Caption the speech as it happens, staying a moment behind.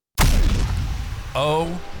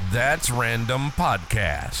Oh, That's Random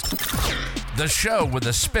podcast. The show with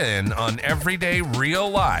a spin on everyday real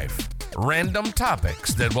life. Random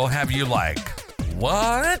topics that will have you like,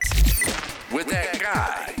 what? With that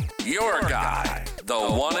guy, your guy, the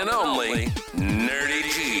one and only Nerdy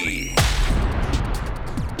G.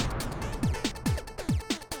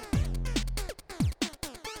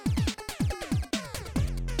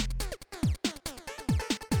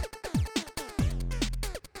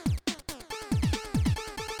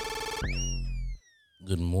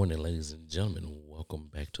 Good morning, ladies and gentlemen. Welcome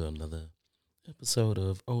back to another episode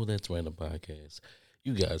of Oh, That's Random Podcast.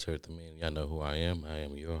 You guys heard the man. Y'all know who I am. I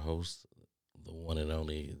am your host, the one and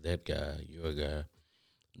only, that guy, your guy,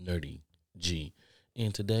 Nerdy G.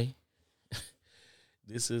 And today,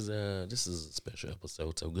 this is a special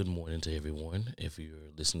episode. So good morning to everyone. If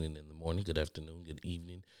you're listening in the morning, good afternoon, good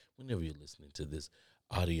evening, whenever you're listening to this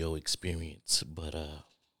audio experience. But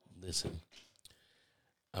listen.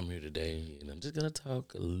 I'm here today, and I'm just going to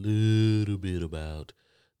talk a little bit about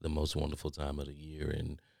the most wonderful time of the year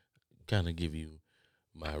and kind of give you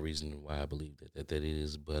my reason why I believe that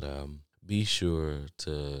is. But be sure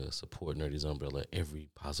to support Nerdy's Umbrella every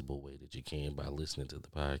possible way that you can by listening to the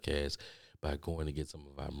podcast, by going to get some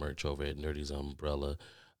of our merch over at Nerdy's Umbrella,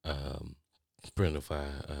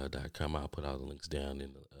 Printify.com. I'll put all the links down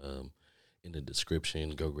in the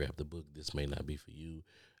description. Go grab the book. This may not be for you.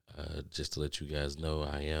 Just to let you guys know,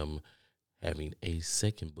 I am having a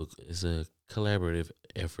second book. It's a collaborative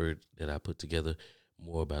effort that I put together.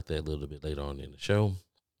 More about that a little bit later on in the show.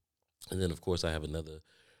 And then, of course, I have another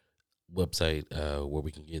website where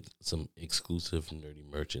we can get some exclusive nerdy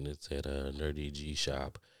merch, and it's at Nerdy G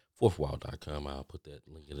Shop, fourthwall.com. I'll put that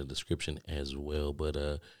link in the description as well. But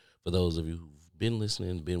for those of you who've been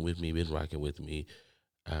listening, been with me, been rocking with me,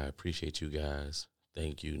 I appreciate you guys.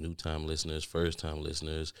 Thank you, new-time listeners, first-time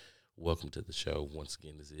listeners. Welcome to the show. Once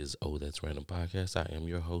again, this is Oh, That's Random Podcast. I am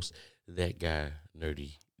your host, that guy,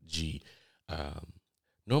 Nerdy G.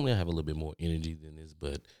 Normally, I have a little bit more energy than this,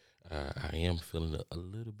 but I am feeling a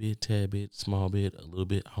little bit, tad bit, small bit, a little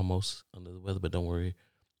bit almost under the weather. But don't worry,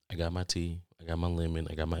 I got my tea, I got my lemon,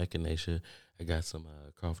 I got my echinacea, I got some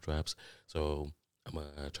cough drops. So I'm going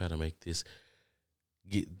to try to make this,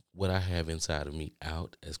 get what I have inside of me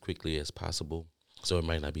out as quickly as possible. So it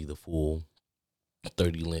might not be the full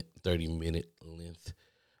 30-minute length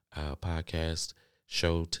podcast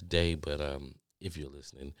show today, but if you're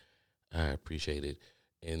listening, I appreciate it.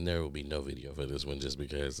 And there will be no video for this one just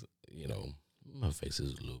because, my face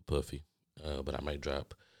is a little puffy. But I might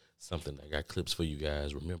drop something. I got clips for you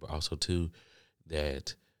guys. Remember also, too,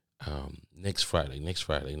 that next Friday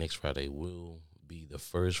will be the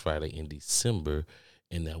first Friday in December,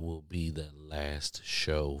 and that will be the last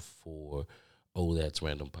show for Oh, That's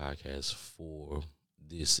Random Podcast for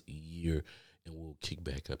this year, and we'll kick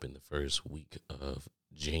back up in the first week of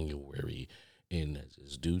January, and that's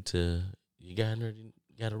just due to you got to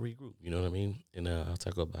regroup, you know what I mean? And I'll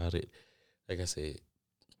talk about it, like I said,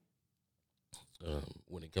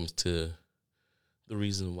 when it comes to the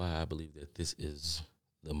reason why I believe that this is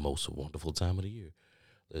the most wonderful time of the year.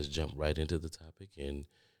 Let's jump right into the topic, and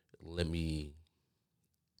let me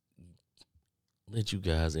let you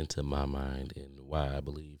guys into my mind and why I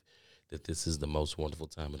believe that this is the most wonderful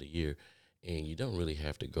time of the year. And you don't really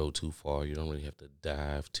have to go too far. You don't really have to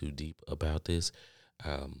dive too deep about this.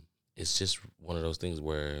 It's just one of those things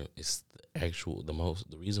where it's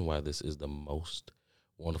the reason why this is the most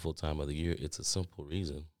wonderful time of the year. It's a simple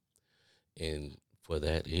reason. And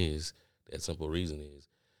that simple reason is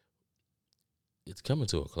it's coming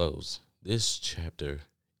to a close. This chapter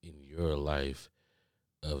in your life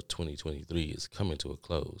of 2023 is coming to a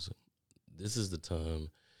close. This is the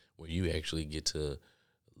time where you actually get to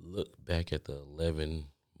look back at the 11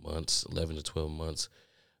 to 12 months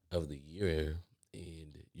of the year,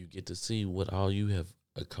 and you get to see what all you have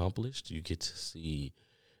accomplished. You get to see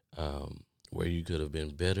where you could have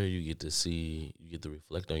been better. You get to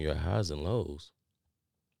reflect on your highs and lows.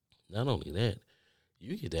 Not only that,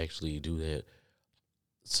 you get to actually do that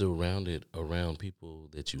surrounded around people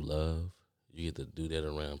that you love. You get to do that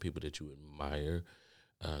around people that you admire.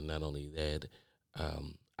 Not only that,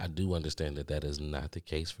 I do understand that is not the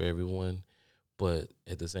case for everyone, but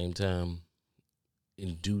at the same time,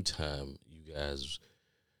 in due time, you guys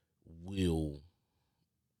will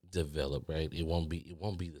develop, right? It won't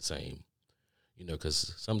be the same,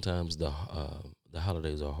 because sometimes the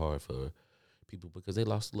holidays are hard for people because they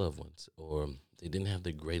lost loved ones or they didn't have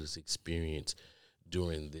the greatest experience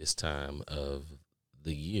during this time of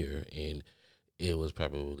the year, and it was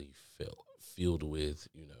probably filled with,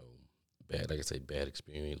 bad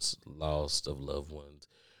experience, loss of loved ones,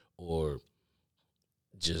 or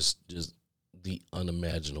just the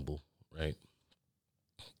unimaginable, right?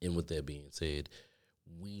 And with that being said,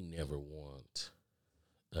 we never want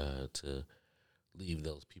to leave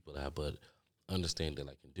those people out, but understand that,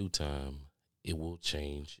 like, in due time, it will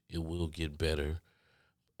change. It will get better.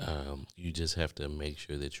 You just have to make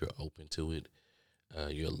sure that you're open to it.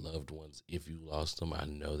 Your loved ones, if you lost them, I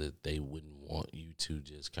know that they wouldn't want you to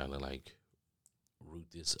just kind of like root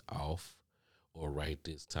this off or write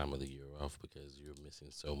this time of the year off, because you're missing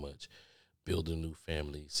so much. Build a new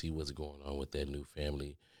family, see what's going on with that new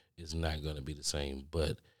family. It's not going to be the same.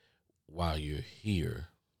 But while you're here,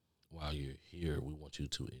 we want you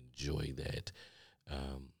to enjoy that.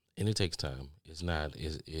 And it takes time. It's not,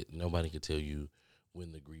 nobody can tell you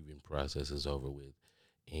when the grieving process is over with.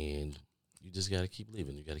 And you just got to keep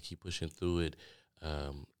living. You got to keep pushing through it.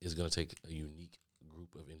 It's going to take a unique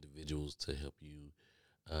group of individuals to help you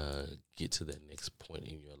get to that next point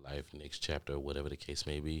in your life, next chapter, whatever the case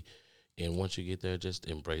may be. And once you get there, just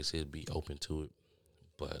embrace it, be open to it.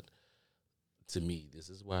 But to me, this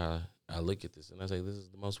is why I look at this and I say this is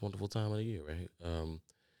the most wonderful time of the year, right?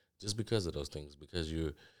 Just because of those things, because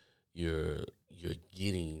you're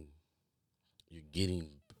getting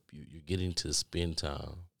to spend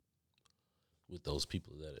time with those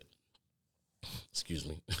people that, excuse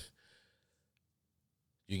me,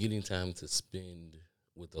 you're getting time to spend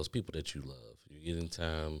with those people that you love. You're getting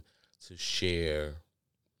time to share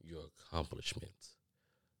your accomplishments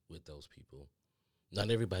with those people. Not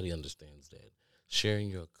everybody understands that. Sharing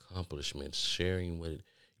your accomplishments, sharing what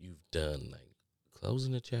you've done, like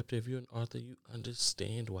closing a chapter. If you're an author, you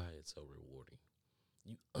understand why it's so rewarding.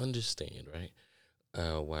 You understand, right?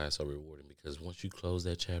 Why it's so rewarding, because once you close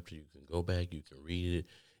that chapter, you can go back, you can read it.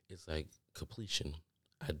 It's like completion.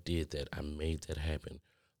 I did that. I made that happen.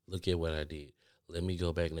 Look at what I did. Let me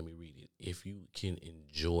go back. Let me read it. If you can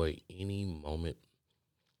enjoy any moment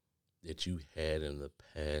that you had in the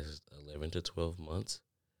past 11 to 12 months,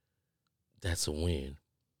 that's a win.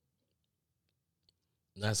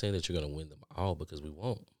 Not saying that you're going to win them all, because we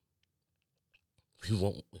won't. We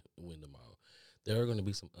won't win them all. There are going to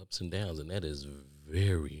be some ups and downs, and that is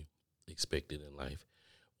very expected in life.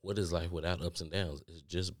 What is life without ups and downs? It's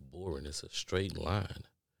just boring. It's a straight line.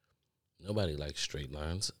 Nobody likes straight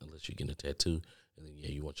lines unless you get a tattoo. And then,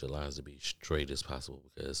 you want your lines to be straight as possible,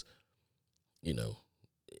 because,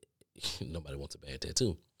 nobody wants a bad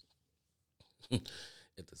tattoo.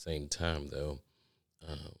 At the same time, though,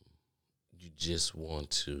 you just want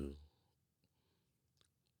to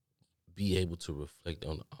be able to reflect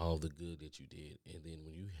on all the good that you did. And then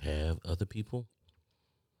when you have other people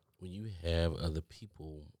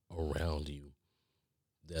around you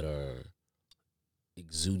that are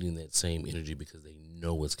exuding that same energy, because they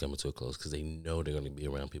know what's coming to a close, because they know they're going to be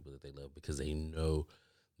around people that they love, because they know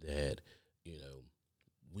that,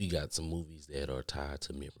 we got some movies that are tied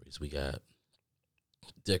to memories. We got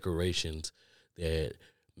decorations that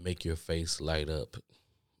make your face light up,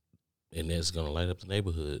 and that's going to light up the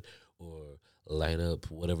neighborhood, or light up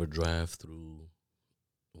whatever drive-through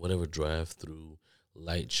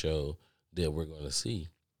light show that we're going to see.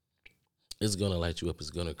 It's going to light you up.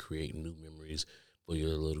 It's going to create new memories for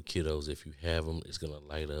your little kiddos. If you have them, it's going to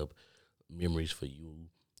light up memories for you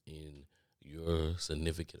and your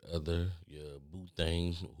significant other, your boo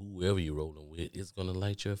thing, whoever you're rolling with. It's going to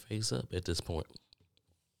light your face up at this point.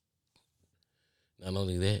 Not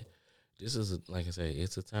only that, this is, like I say,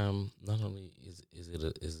 it's a time, not only is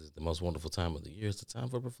it the most wonderful time of the year, it's a time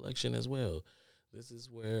for reflection as well. This is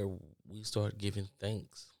where we start giving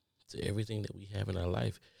thanks to everything that we have in our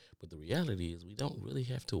life. But the reality is we don't really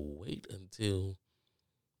have to wait until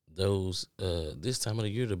this time of the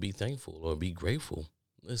year to be thankful or be grateful.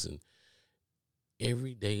 Listen,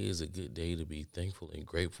 every day is a good day to be thankful and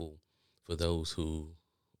grateful for those who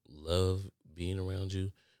love being around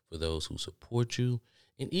you, for those who support you,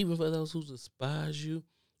 and even for those who despise you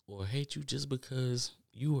or hate you just because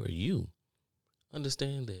you are you.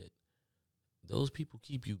 Understand that those people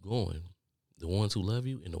keep you going. The ones who love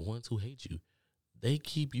you and the ones who hate you, they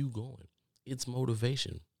keep you going. It's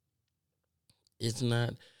motivation. It's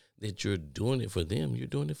not that you're doing it for them. You're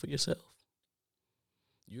doing it for yourself.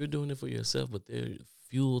 You're doing it for yourself, but they're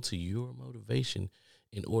fuel to your motivation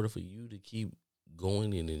in order for you to keep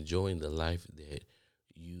going and enjoying the life that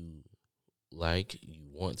you like, you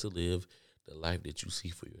want to live, the life that you see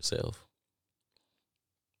for yourself.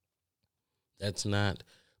 That's not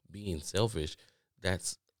being selfish.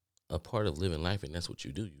 That's a part of living life, and that's what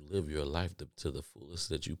you do. You live your life to the fullest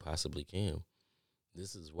that you possibly can.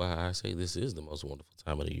 This is why I say this is the most wonderful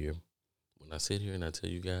time of the year. When I sit here and I tell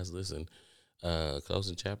you guys, listen,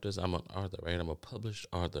 closing chapters, I'm an author, right? I'm a published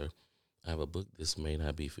author I have a book. This may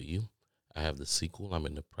not be for you. I have the sequel. I'm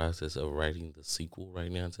in the process of writing the sequel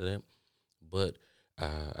right now to that. But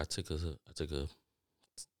I took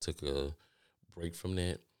a break from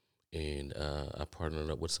that, and I partnered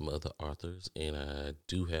up with some other authors, and I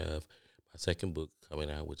do have my second book coming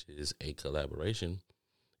out, which is a collaboration,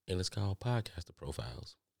 and it's called Podcaster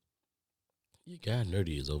Profiles. Your guy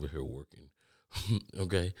Nerdy is over here working.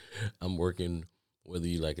 Okay, I'm working, whether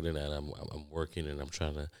you like it or not. I'm working, and I'm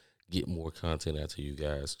trying to get more content out to you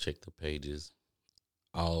guys. Check the pages,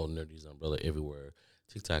 all Nerdy's Umbrella everywhere,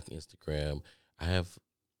 TikTok, Instagram. I have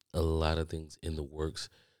a lot of things in the works.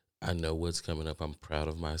 I know what's coming up. I'm proud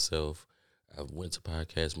of myself. I went to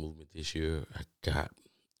podcast movement this year. I got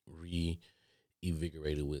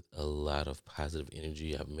reinvigorated with a lot of positive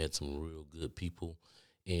energy. I've met some real good people,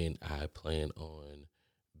 and I plan on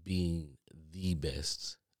being the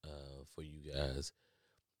best for you guys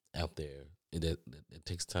out there. That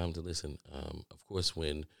takes time to listen. Of course,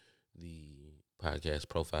 when the podcast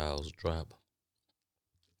profiles drop,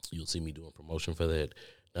 you'll see me doing promotion for that.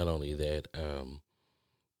 Not only that, I'll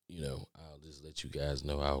just let you guys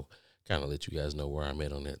know. I'll kind of let you guys know where I'm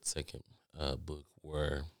at on that second book,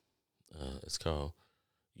 where it's called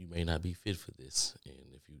 "You May Not Be Fit for This."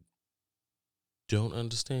 And if you don't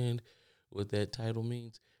understand what that title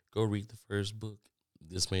means, go read the first book.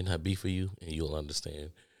 This may not be for you, and you'll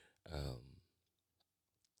understand.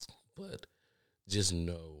 But just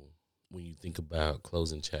know, when you think about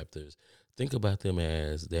closing chapters, think about them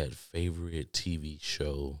as that favorite TV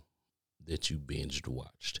show that you binged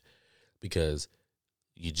watched, because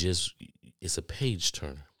it's a page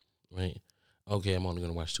turner, right? Okay, I'm only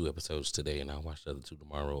going to watch 2 episodes today, and I'll watch the other 2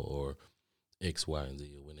 tomorrow, or X, Y, and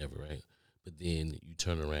Z, or whenever, right? But then you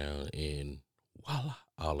turn around and voila,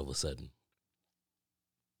 all of a sudden,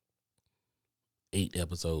 8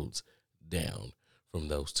 episodes down from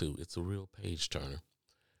those 2. It's a real page turner.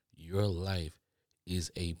 Your life is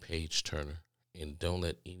a page turner, and don't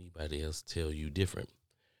let anybody else tell you different.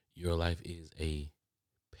 Your life is a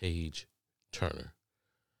page turner.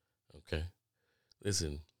 Okay?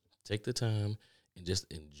 Listen, take the time and just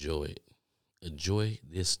enjoy it. Enjoy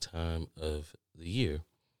this time of the year,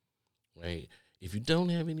 right? If you don't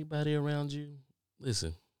have anybody around you,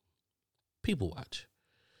 listen, people watch.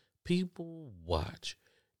 People watch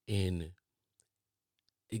and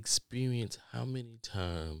experience how many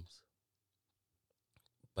times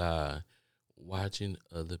by watching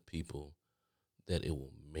other people that it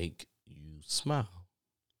will make you smile.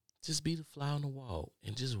 Just be the fly on the wall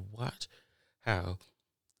and just watch how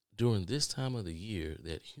during this time of the year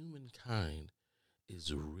that humankind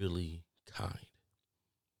is really kind.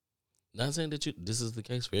 Not saying that this is the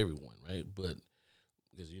case for everyone, right? But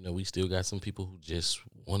because, we still got some people who just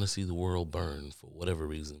want to see the world burn for whatever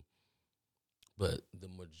reason. But the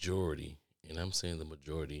majority, and I'm saying the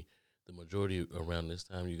majority around this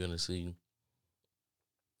time you're going to see,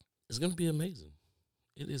 it's going to be amazing.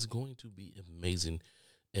 It is going to be amazing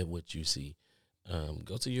at what you see.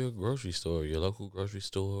 Go to your grocery store, your local grocery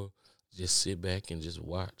store. Just sit back and just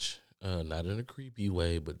watch. Not in a creepy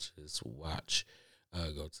way, but just watch.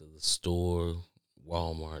 Go to the store,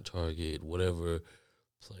 Walmart, Target, whatever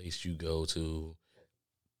place you go to,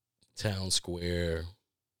 town square,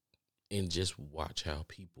 and just watch how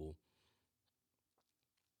people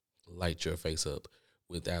light your face up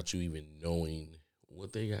without you even knowing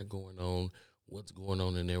what they got going on, what's going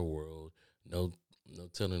on in their world. No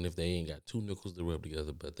telling if they ain't got 2 nickels to rub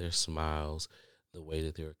together, but their smiles, the way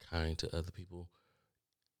that they're kind to other people,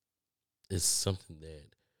 is something that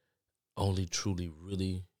only truly,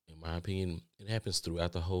 really, in my opinion, it happens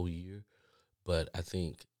throughout the whole year. But I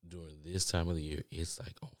think during this time of the year, it's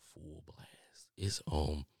like on full blast. It's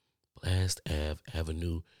on Blast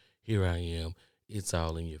Avenue. Here I am. It's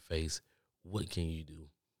all in your face. What can you do?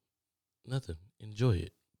 Nothing. Enjoy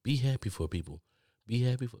it. Be happy for people. Be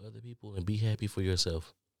happy for other people, and be happy for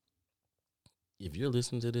yourself. If you're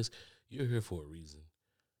listening to this, you're here for a reason.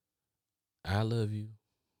 I love you.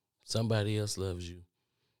 Somebody else loves you.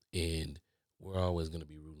 And we're always going to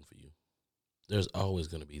be rooting for you. There's always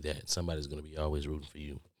going to be that. Somebody's going to be always rooting for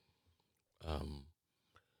you.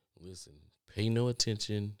 Listen, pay no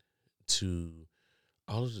attention to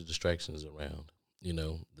all of the distractions around. The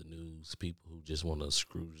news, people who just want to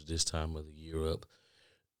scrooge this time of the year up.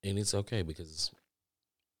 And it's okay, because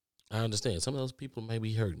I understand some of those people may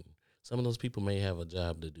be hurting. Some of those people may have a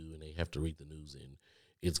job to do, and they have to read the news, and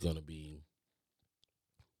it's going to be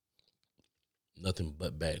nothing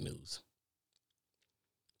but bad news.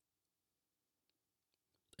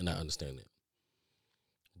 And I understand that.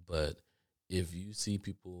 But if you see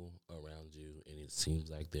people around you and it seems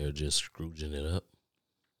like they're just scrooging it up,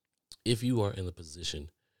 if you are in a position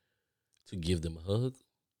to give them a hug,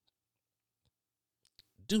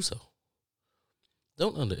 do so.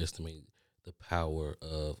 Don't underestimate the power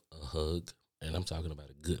of a hug. And I'm talking about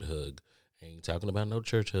a good hug. I ain't talking about no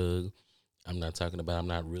church hug. I'm not talking about I'm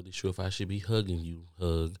not really sure if I should be hugging you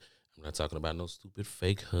hug. I'm not talking about no stupid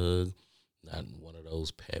fake hug. Not one of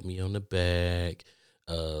those pat me on the back.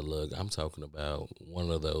 Look, I'm talking about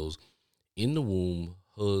one of those in the womb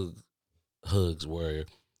hugs where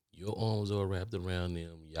your arms are wrapped around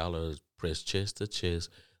them. Y'all are pressed chest to chest.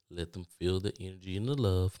 Let them feel the energy and the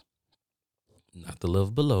love. Not the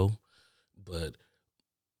love below, but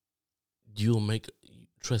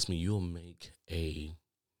trust me, you'll make a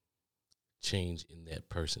change in that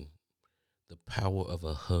person. The power of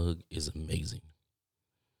a hug is amazing.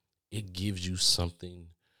 It gives you something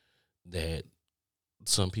that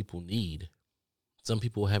some people need. Some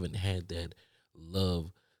people haven't had that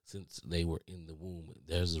love since they were in the womb.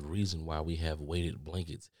 There's a reason why we have weighted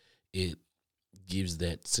blankets. It gives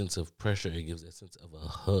that sense of pressure. It gives that sense of a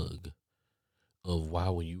hug of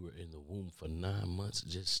while when you were in the womb for 9 months,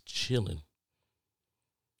 just chilling.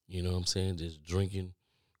 You know what I'm saying? Just drinking,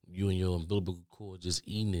 you and your umbilical cord just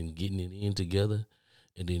eating and getting it in together.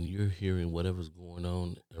 And then you're hearing whatever's going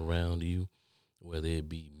on around you, whether it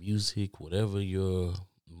be music, whatever your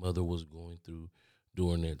mother was going through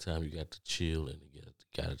during that time, you got to chill and you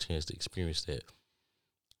got a chance to experience that.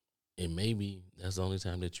 And maybe that's the only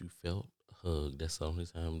time that you felt hugged. That's the only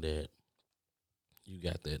time that you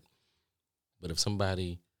got that. But if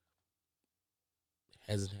somebody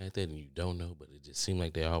hasn't had that and you don't know, but it just seems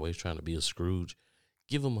like they're always trying to be a Scrooge,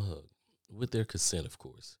 give them a hug with their consent, of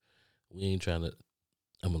course. We ain't trying to,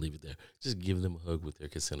 I'm going to leave it there. Just give them a hug with their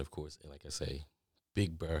consent, of course. And like I say,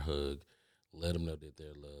 big bear hug. Let them know that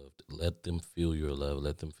they're loved. Let them feel your love.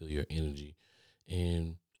 Let them feel your energy.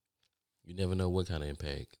 And you never know what kind of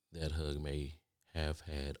impact that hug may have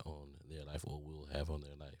had on their life or will have on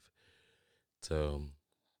their life. So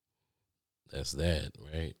that's that,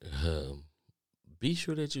 right? Be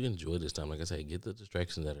sure that you enjoy this time. Like I say, get the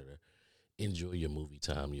distractions out of there. Enjoy your movie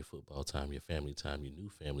time, your football time, your family time, your new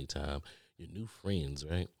family time, your new friends,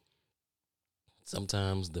 right?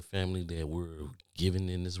 Sometimes the family that we're given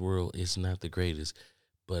in this world is not the greatest,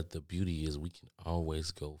 but the beauty is we can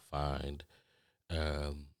always go find,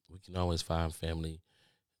 family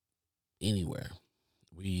anywhere.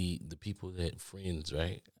 The people that friends,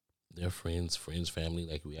 right? They're friends, family,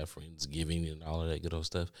 like we have friends giving and all of that good old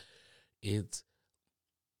stuff. It's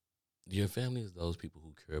your family is those people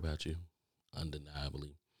who care about you,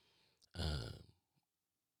 undeniably.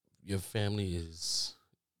 Your family is,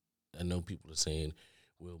 I know people are saying,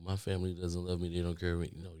 well, my family doesn't love me, they don't care.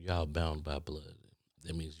 Y'all bound by blood.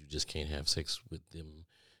 That means you just can't have sex with them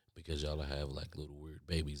because y'all have like little weird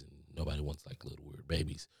babies and nobody wants like little weird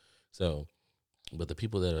babies. So, but the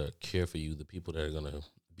people that are care for you, the people that are going to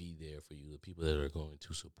be there for you, the people that are going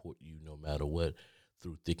to support you no matter what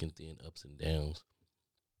through thick and thin, ups and downs,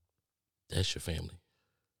 that's your family,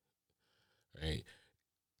 right?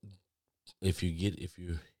 If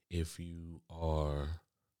you are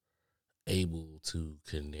able to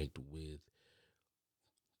connect with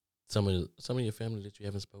some of your family that you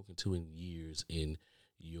haven't spoken to in years in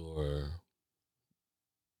your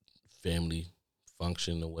family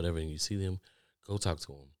function or whatever, and you see them, go talk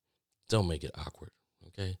to them. Don't make it awkward,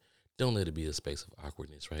 okay? Don't let it be a space of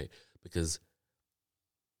awkwardness, right? Because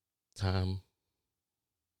time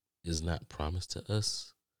is not promised to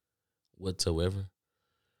us whatsoever.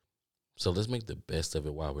 So let's make the best of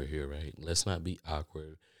it while we're here, right? Let's not be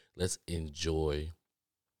awkward. Let's enjoy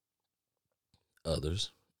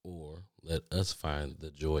others, or let us find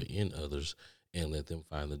the joy in others and let them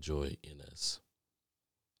find the joy in us.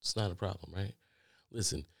 It's not a problem, right?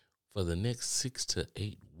 Listen, for the next 6 to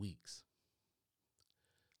 8 weeks,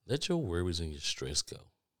 let your worries and your stress go.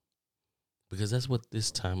 Because that's what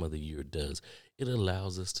this time of the year does. It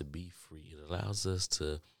allows us to be free. It allows us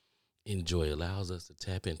to enjoy. It allows us to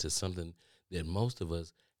tap into something that most of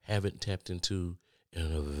us haven't tapped into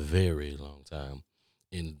in a very long time.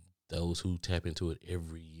 And those who tap into it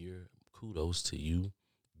every year, kudos to you.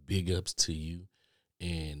 Big ups to you.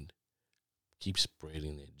 And keep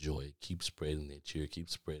spreading that joy. Keep spreading that cheer. Keep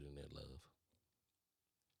spreading that love.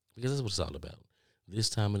 Because that's what it's all about. This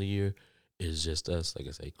time of the year is just us, like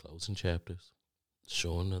I say, closing chapters,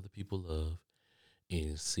 showing other people love,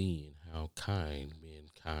 and seeing how kind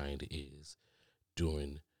mankind is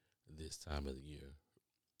during this time of the year.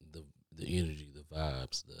 The energy, the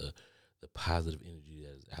vibes, the positive energy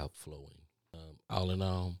that is outflowing. All in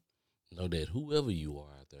all, know that whoever you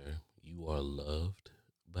are out there, you are loved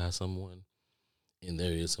by someone, and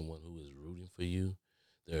there is someone who is rooting for you.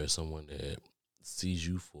 there is someone that sees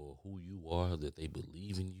you for who you are, that they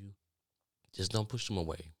believe in you, just don't push them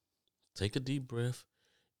away. Take a deep breath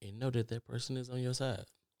and know that that person is on your side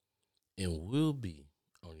and will be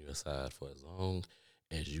on your side for as long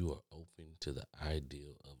as you are open to the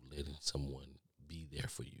ideal of letting someone be there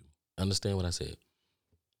for you. Understand what I said?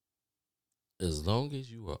 As long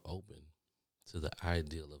as you are open to the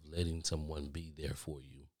ideal of letting someone be there for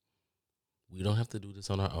you, we don't have to do this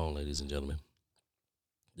on our own, ladies and gentlemen.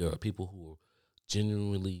 There are people who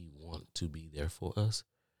genuinely want to be there for us,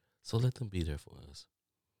 so let them be there for us.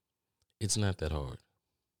 It's not that hard.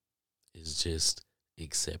 It's just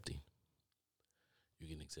accepting. You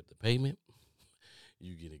can accept the payment.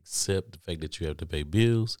 You can accept the fact that you have to pay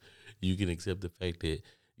bills. You can accept the fact that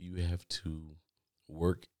you have to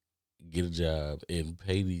work, get a job, and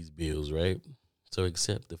pay these bills, right? So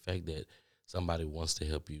accept the fact that somebody wants to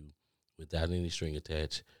help you without any string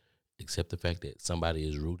attached. Accept the fact that somebody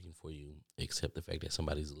is rooting for you. Accept the fact that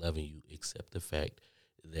somebody's loving you. Accept the fact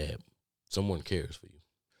that someone cares for you.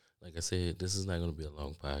 Like I said, this is not going to be a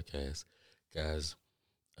long podcast. Guys,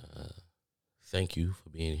 thank you for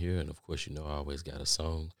being here. And, of course, you know I always got a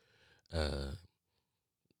song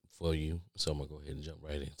for you. So I'm going to go ahead and jump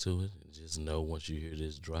right into it. And just know once you hear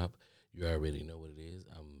this drop, you already know what it is.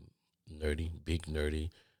 I'm nerdy, big nerdy.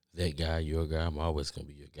 That guy, your guy. I'm always going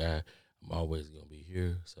to be your guy. I'm always going to be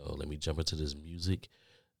here. So let me jump into this music,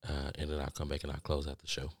 and then I'll come back and I'll close out the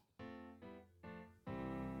show.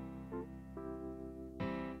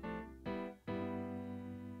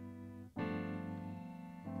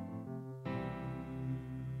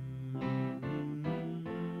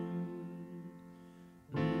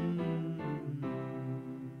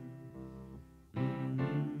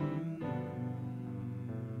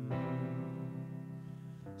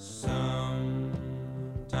 Sometimes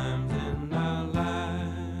in our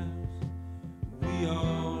lives, we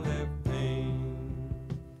all have pain,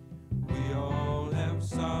 we all have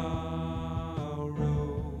sorrow.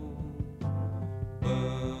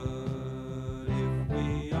 But if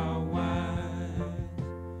we are wise,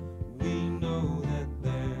 we know that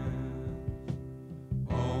there's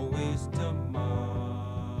always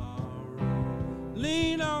tomorrow.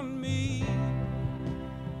 Lean on me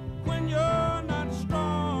when you're not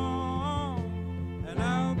strong, and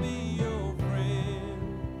I'll be your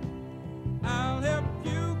friend. I'll help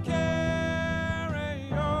you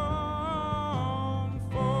carry on,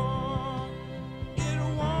 for it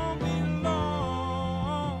won't be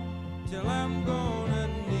long till I'm gonna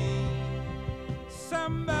need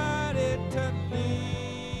somebody to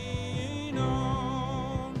lean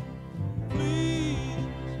on. Please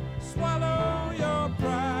swallow your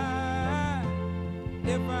pride.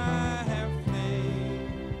 If I have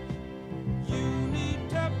faith, you need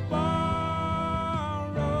to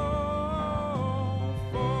borrow,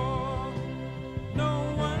 for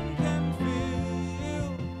no one can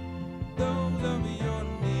fill those of your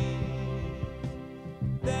needs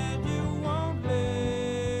that you won't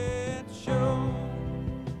let show.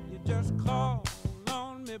 You just call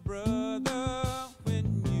on me, brother,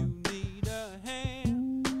 when you need a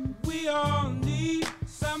hand. We all need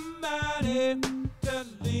somebody to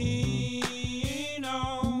lean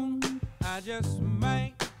on. I just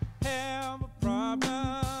might have a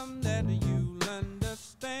problem that you'll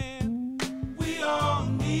understand. We all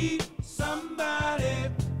need somebody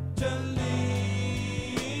to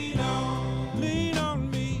lean on. Lean on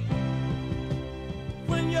me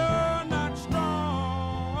when you're not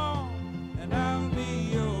strong, and I'll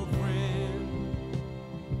be your friend.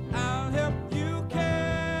 I'll help you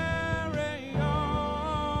carry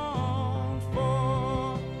on,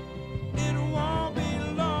 for it won't be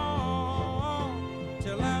long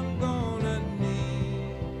till I'm gonna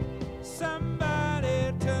need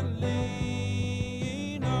somebody to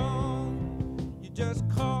lean on. You just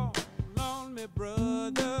call on me,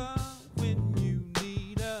 brother, when you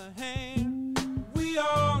need a hand. We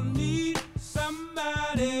all need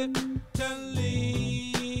somebody to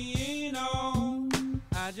lean on.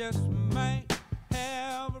 I just might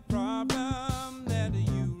have a problem that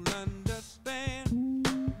you'll understand.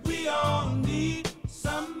 We all need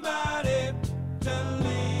somebody to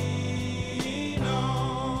lean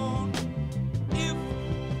on. If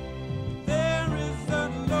there is a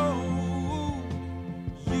load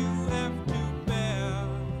you have to bear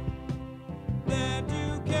that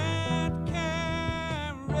you can't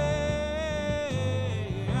carry,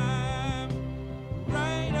 I'm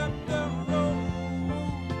right up the road.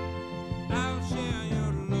 I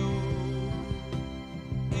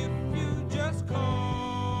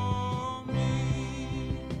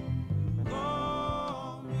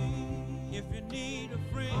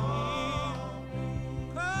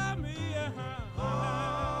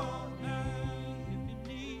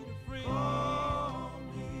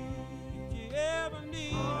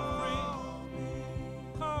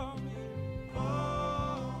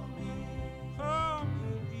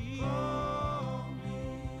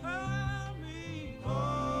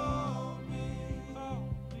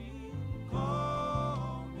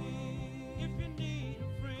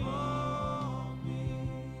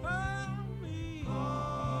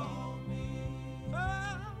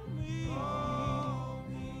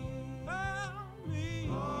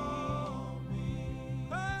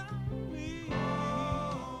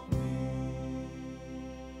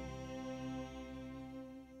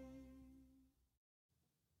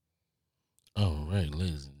All right,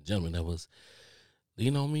 ladies and gentlemen, that was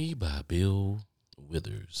Lean on Me by Bill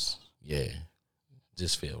Withers. Yeah,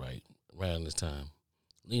 just feel right around this time.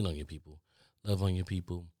 Lean on your people, love on your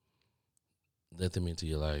people, let them into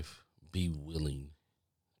your life. Be willing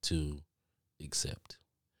to accept.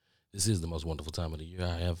 This is the most wonderful time of the year.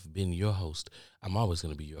 I have been your host. I'm always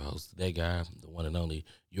going to be your host. That guy, the one and only,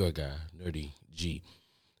 your guy, Nerdy G.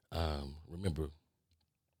 Remember,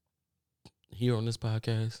 here on this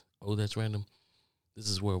podcast, Oh, That's Random, this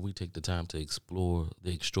is where we take the time to explore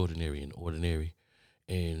the extraordinary and ordinary.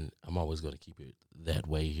 And I'm always going to keep it that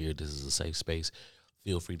way here. This is a safe space.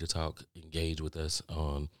 Feel free to talk, engage with us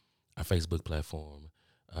on our Facebook platform,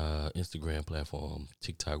 Instagram platform,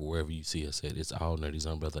 TikTok, wherever you see us at. It's all Nerdy's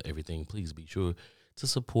Umbrella, everything. Please be sure to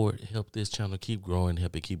support, help this channel keep growing,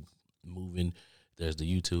 help it keep moving. There's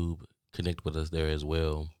the YouTube. Connect with us there as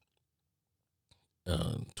well.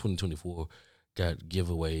 2024 got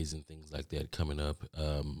giveaways and things like that coming up.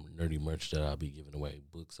 Nerdy merch that I'll be giving away,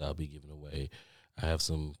 books I'll be giving away. I have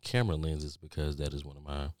some camera lenses because that is one of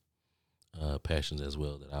my passions as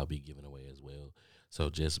well that I'll be giving away as well. So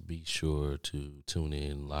just be sure to tune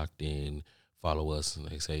in, locked in, follow us. And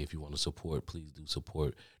like I say, if you want to support, please do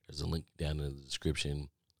support. There's a link down in the description,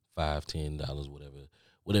 $5, $10,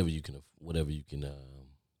 whatever you can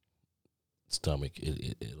stomach.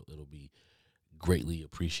 It'll be greatly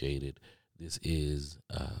appreciated. This is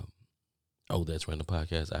Oh, That's Random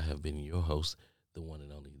Podcast. I have been your host, the one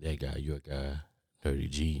and only, that guy, your guy, Nerdy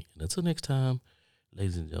G. And until next time,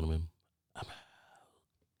 ladies and gentlemen, I'm out.